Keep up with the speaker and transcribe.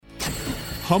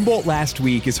Humboldt Last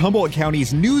Week is Humboldt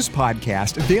County's news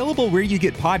podcast, available where you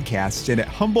get podcasts and at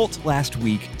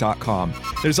HumboldtLastWeek.com.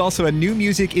 There's also a new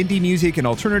music, indie music, and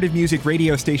alternative music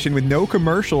radio station with no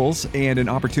commercials and an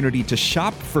opportunity to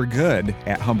shop for good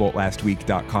at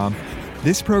HumboldtLastWeek.com.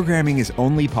 This programming is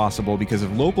only possible because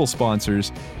of local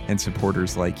sponsors and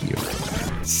supporters like you.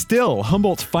 Still,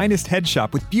 Humboldt's finest head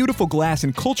shop with beautiful glass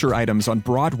and culture items on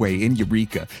Broadway in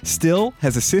Eureka. Still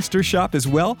has a sister shop as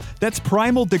well. That's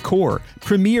Primal Decor,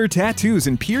 premier tattoos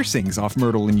and piercings off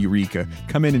Myrtle in Eureka.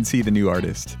 Come in and see the new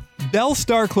artist. Bell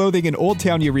Star Clothing in Old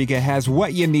Town Eureka has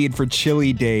what you need for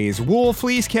chilly days. Wool,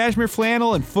 fleece, cashmere,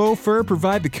 flannel, and faux fur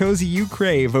provide the cozy you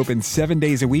crave. Open 7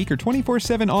 days a week or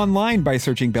 24/7 online by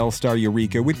searching Bell Star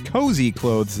Eureka with cozy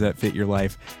clothes that fit your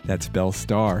life. That's Bell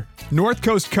Star. North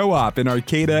Coast Co-op in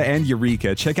Arcata and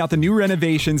Eureka. Check out the new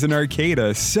renovations in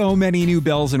Arcata. So many new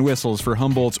bells and whistles for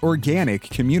Humboldt's organic,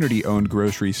 community-owned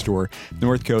grocery store.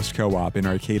 North Coast Co-op in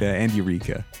Arcata and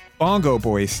Eureka. Bongo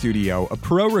Boy Studio, a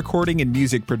pro recording and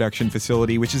music production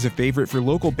facility which is a favorite for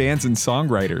local bands and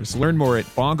songwriters. Learn more at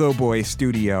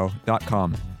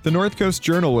bongoboystudio.com. The North Coast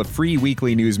Journal, a free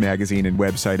weekly news magazine and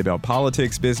website about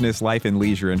politics, business, life, and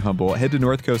leisure in Humboldt. Head to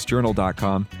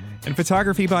northcoastjournal.com. And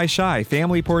Photography by Shy,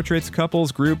 family portraits,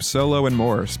 couples, groups, solo, and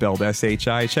more. Spelled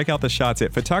S-H-I. Check out the shots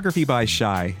at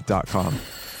photographybyshy.com.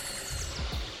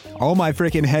 Oh my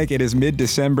frickin' heck, it is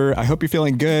mid-December. I hope you're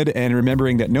feeling good and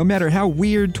remembering that no matter how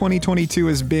weird 2022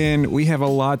 has been, we have a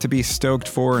lot to be stoked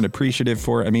for and appreciative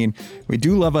for. I mean, we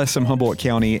do love us some Humboldt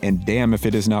County, and damn if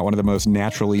it is not one of the most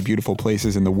naturally beautiful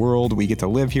places in the world. We get to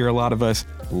live here, a lot of us.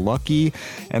 Lucky.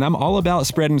 And I'm all about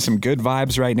spreading some good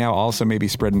vibes right now. Also maybe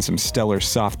spreading some stellar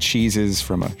soft cheeses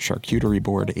from a charcuterie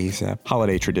board ASAP.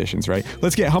 Holiday traditions, right?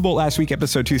 Let's get Humboldt Last Week,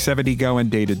 episode 270 going,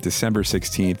 dated December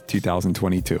 16th,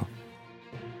 2022.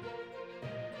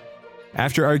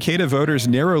 After Arcata voters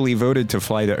narrowly voted to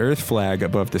fly the Earth flag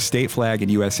above the state flag and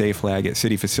USA flag at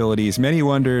city facilities, many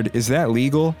wondered, is that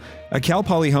legal? A Cal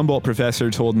Poly Humboldt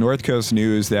professor told North Coast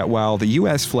News that while the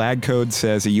U.S. flag code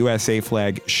says a USA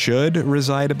flag should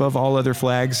reside above all other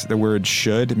flags, the word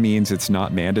should means it's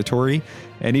not mandatory.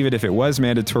 And even if it was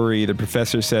mandatory, the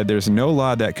professor said there's no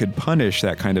law that could punish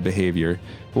that kind of behavior.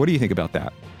 What do you think about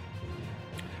that?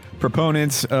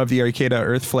 Proponents of the Arcata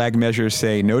Earth flag measure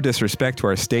say no disrespect to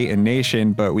our state and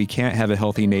nation, but we can't have a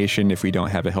healthy nation if we don't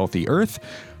have a healthy Earth.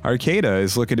 Arcata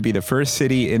is looking to be the first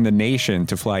city in the nation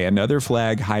to fly another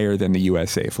flag higher than the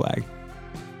USA flag.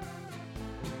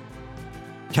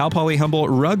 Cal Poly Humboldt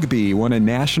Rugby won a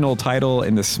national title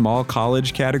in the small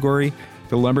college category.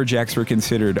 The Lumberjacks were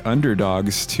considered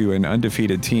underdogs to an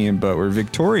undefeated team, but were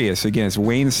victorious against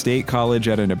Wayne State College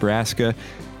out of Nebraska.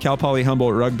 Cal Poly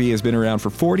Humboldt Rugby has been around for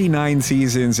 49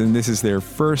 seasons, and this is their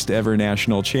first ever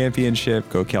national championship.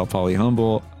 Go Cal Poly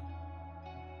Humboldt.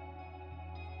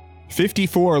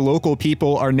 54 local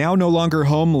people are now no longer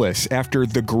homeless after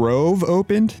The Grove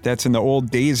opened. That's in the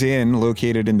old Days Inn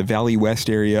located in the Valley West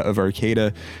area of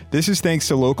Arcata. This is thanks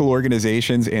to local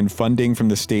organizations and funding from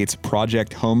the state's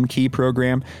Project Home Key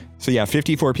program. So yeah,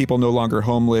 54 people no longer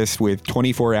homeless with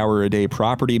 24-hour-a-day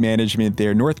property management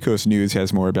there. North Coast News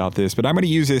has more about this, but I'm going to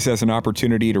use this as an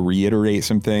opportunity to reiterate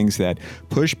some things that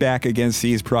push back against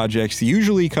these projects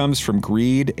usually comes from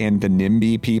greed and the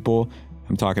NIMBY people.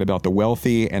 I'm talking about the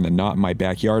wealthy and the not in my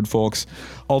backyard folks.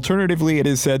 Alternatively, it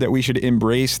is said that we should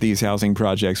embrace these housing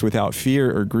projects without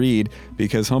fear or greed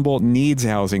because Humboldt needs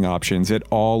housing options at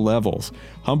all levels.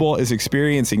 Humboldt is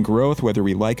experiencing growth whether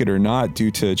we like it or not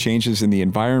due to changes in the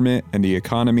environment and the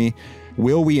economy.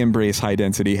 Will we embrace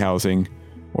high-density housing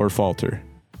or falter?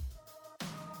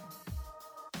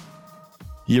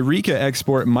 Eureka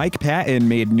export Mike Patton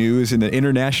made news in the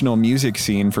international music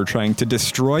scene for trying to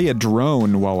destroy a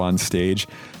drone while on stage.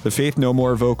 The Faith No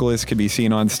More vocalist can be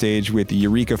seen on stage with the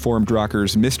Eureka-formed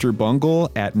rockers Mr. Bungle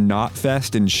at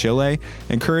Knotfest in Chile,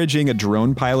 encouraging a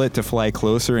drone pilot to fly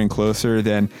closer and closer,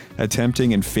 then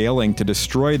attempting and failing to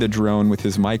destroy the drone with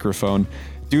his microphone.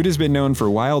 Dude has been known for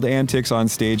wild antics on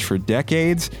stage for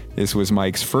decades. This was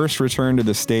Mike's first return to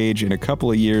the stage in a couple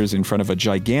of years in front of a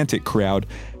gigantic crowd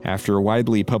after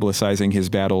widely publicizing his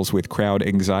battles with crowd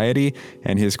anxiety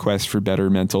and his quest for better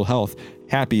mental health.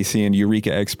 Happy seeing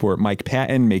Eureka export Mike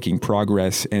Patton making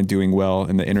progress and doing well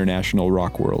in the international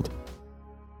rock world.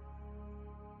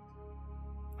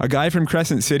 A guy from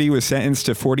Crescent City was sentenced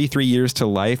to 43 years to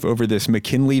life over this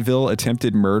McKinleyville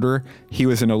attempted murder. He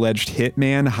was an alleged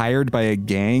hitman hired by a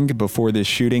gang before this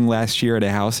shooting last year at a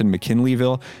house in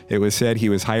McKinleyville. It was said he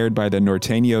was hired by the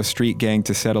Norteño Street Gang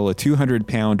to settle a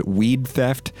 200-pound weed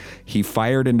theft. He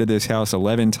fired into this house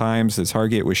 11 times. The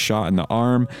target was shot in the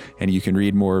arm, and you can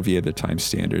read more via the Times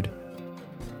Standard.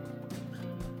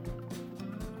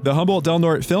 The Humboldt Del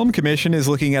Norte Film Commission is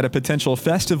looking at a potential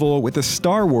festival with a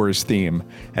Star Wars theme.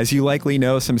 As you likely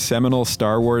know, some seminal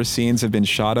Star Wars scenes have been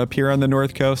shot up here on the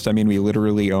North Coast. I mean, we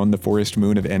literally own the forest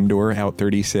moon of Endor, Out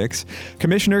 36.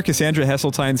 Commissioner Cassandra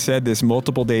Hesseltine said this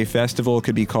multiple-day festival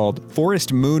could be called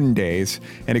Forest Moon Days,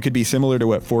 and it could be similar to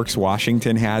what Forks,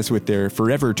 Washington has with their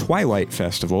Forever Twilight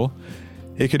Festival.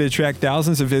 It could attract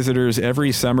thousands of visitors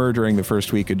every summer during the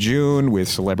first week of June with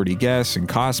celebrity guests and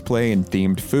cosplay and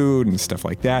themed food and stuff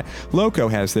like that. Loco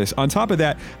has this. On top of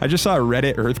that, I just saw a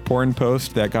Reddit Earth porn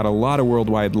post that got a lot of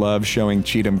worldwide love showing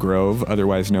Cheatham Grove,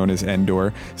 otherwise known as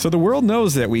Endor. So the world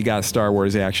knows that we got Star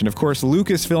Wars action. Of course,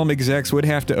 Lucasfilm execs would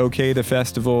have to okay the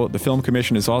festival. The Film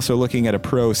Commission is also looking at a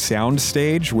pro sound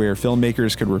stage where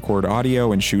filmmakers could record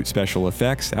audio and shoot special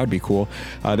effects. That would be cool.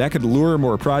 That could lure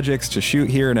more projects to shoot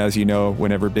here, and as you know,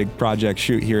 whenever big projects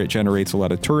shoot here, it generates a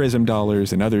lot of tourism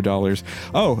dollars and other dollars.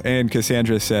 Oh, and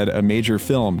Cassandra said a major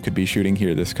film could be shooting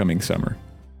here this coming summer.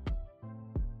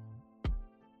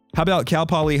 How about Cal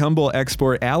Poly Humboldt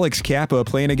export Alex Cappa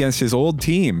playing against his old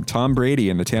team, Tom Brady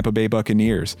and the Tampa Bay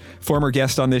Buccaneers? Former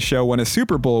guest on this show won a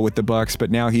Super Bowl with the Bucs, but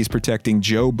now he's protecting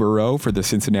Joe Burrow for the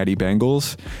Cincinnati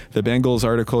Bengals. The Bengals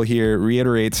article here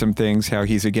reiterates some things, how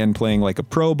he's again playing like a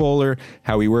Pro Bowler,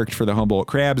 how he worked for the Humboldt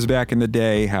Crabs back in the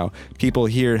day, how people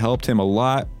here helped him a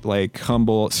lot, like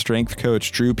Humboldt strength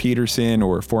coach Drew Peterson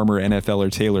or former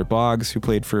NFLer Taylor Boggs, who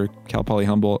played for Cal Poly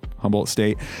Humboldt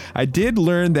State. I did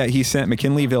learn that he sent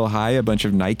McKinleyville High a bunch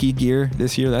of Nike gear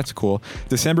this year. That's cool.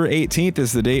 December 18th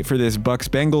is the date for this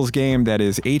Bucs-Bengals game. That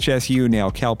is HSU,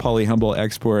 now Cal Poly Humboldt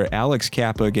export Alex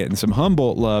Cappa getting some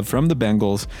Humboldt love from the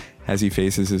Bengals as he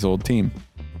faces his old team.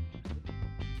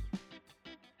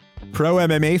 Pro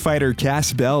MMA fighter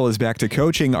Cass Bell is back to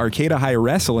coaching Arcata High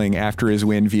Wrestling after his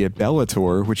win via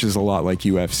Bellator, which is a lot like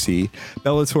UFC.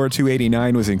 Bellator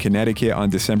 289 was in Connecticut on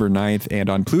December 9th, and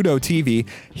on Pluto TV,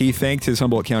 he thanked his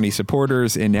Humboldt County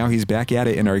supporters, and now he's back at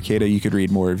it in Arcata. You could read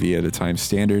more via the Times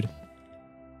Standard.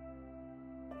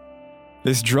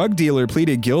 This drug dealer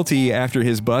pleaded guilty after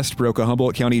his bust broke a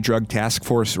Humboldt County Drug Task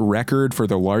Force record for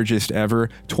the largest ever,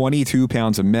 22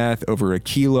 pounds of meth, over a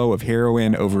kilo of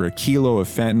heroin, over a kilo of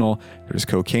fentanyl. There's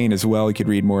cocaine as well. You could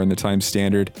read more in the Times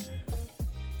Standard.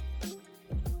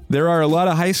 There are a lot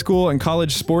of high school and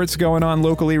college sports going on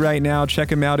locally right now. Check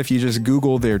them out if you just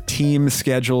Google their team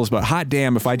schedules. But hot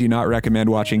damn if I do not recommend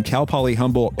watching Cal Poly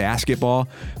Humboldt basketball.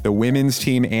 The women's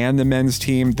team and the men's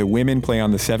team. The women play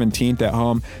on the 17th at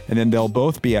home, and then they'll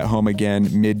both be at home again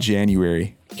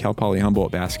mid-January. Cal Poly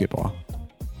Humboldt basketball.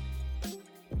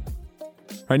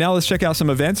 All right, now let's check out some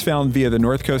events found via the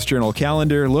North Coast Journal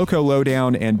calendar, Loco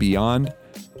Lowdown, and beyond.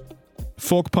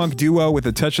 Folk punk duo with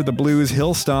a touch of the blues,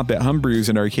 Hill Stomp at Humbrew's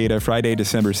in Arcata Friday,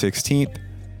 December 16th.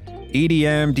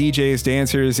 EDM, DJs,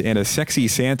 dancers, and a sexy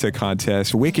Santa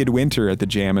contest, Wicked Winter at the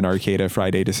Jam in Arcata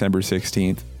Friday, December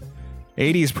 16th.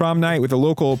 80s prom night with a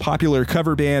local popular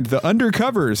cover band, The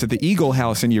Undercovers at the Eagle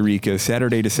House in Eureka,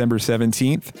 Saturday, December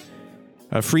 17th.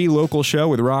 A free local show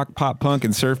with rock, pop punk,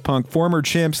 and surf punk, Former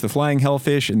Chimps, The Flying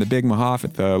Hellfish, and the Big Mahoff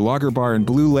at the Lager Bar in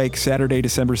Blue Lake, Saturday,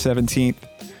 December 17th.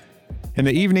 In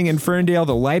the evening in Ferndale,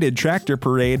 the Lighted Tractor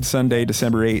Parade, Sunday,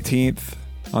 December 18th.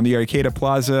 On the Arcata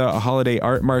Plaza, a holiday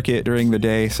art market during the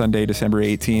day, Sunday, December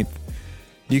 18th.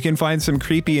 You can find some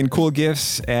creepy and cool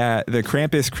gifts at the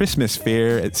Krampus Christmas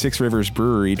Fair at Six Rivers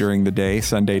Brewery during the day,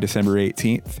 Sunday, December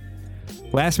 18th.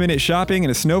 Last minute shopping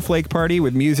and a snowflake party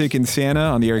with music and Santa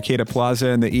on the Arcata Plaza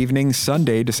in the evening,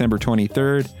 Sunday, December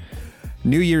 23rd.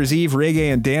 New Year's Eve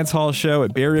reggae and dance hall show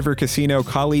at Bear River Casino,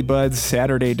 Collie Buds,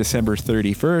 Saturday, December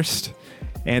 31st.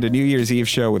 And a New Year's Eve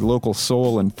show with local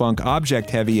soul and funk Object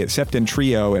Heavy at Septon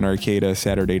Trio in Arcata,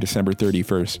 Saturday, December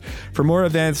 31st. For more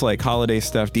events like holiday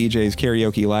stuff, DJs,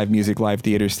 karaoke, live music, live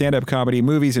theater, stand-up comedy,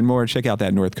 movies, and more, check out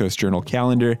that North Coast Journal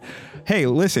calendar. Hey,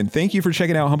 listen, thank you for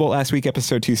checking out Humboldt Last Week,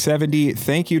 episode 270.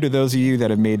 Thank you to those of you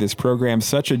that have made this program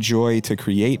such a joy to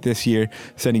create this year.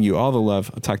 Sending you all the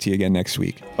love. I'll talk to you again next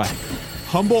week. Bye.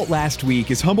 Humboldt Last Week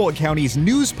is Humboldt County's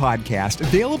news podcast,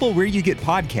 available where you get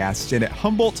podcasts and at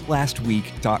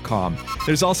HumboldtLastWeek.com.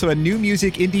 There's also a new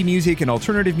music, indie music, and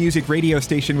alternative music radio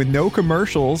station with no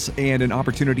commercials and an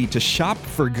opportunity to shop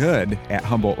for good at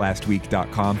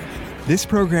HumboldtLastWeek.com. This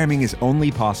programming is only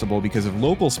possible because of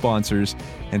local sponsors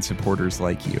and supporters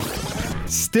like you.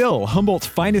 Still, Humboldt's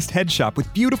finest head shop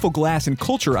with beautiful glass and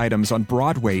culture items on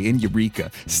Broadway in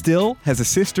Eureka. Still has a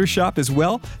sister shop as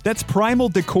well. That's Primal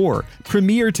Decor,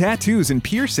 premier tattoos and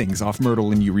piercings off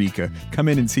Myrtle in Eureka. Come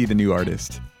in and see the new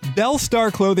artist.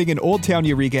 Bellstar Clothing in Old Town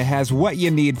Eureka has what you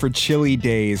need for chilly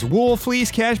days. Wool,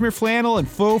 fleece, cashmere, flannel, and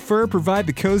faux fur provide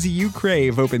the cozy you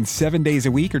crave. Open 7 days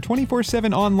a week or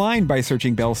 24/7 online by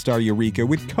searching Bellstar Eureka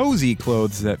with cozy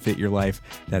clothes that fit your life.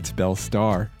 That's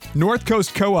Bellstar. North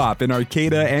Coast Co-op in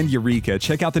Arcata and Eureka.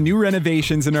 Check out the new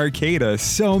renovations in Arcata.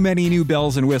 So many new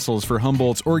bells and whistles for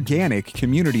Humboldt's organic,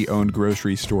 community-owned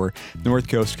grocery store. North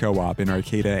Coast Co-op in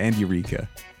Arcata and Eureka.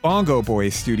 Bongo Boy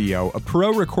Studio, a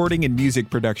pro recording and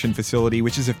music production facility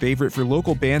which is a favorite for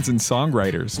local bands and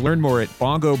songwriters. Learn more at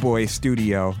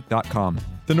bongoboystudio.com.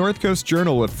 The North Coast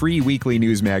Journal, a free weekly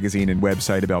news magazine and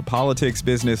website about politics,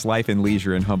 business, life, and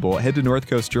leisure in Humboldt. Head to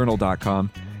northcoastjournal.com.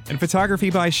 And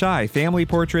Photography by Shy, family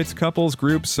portraits, couples,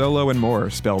 groups, solo, and more.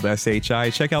 Spelled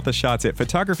S-H-I. Check out the shots at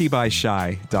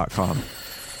photographybyshy.com.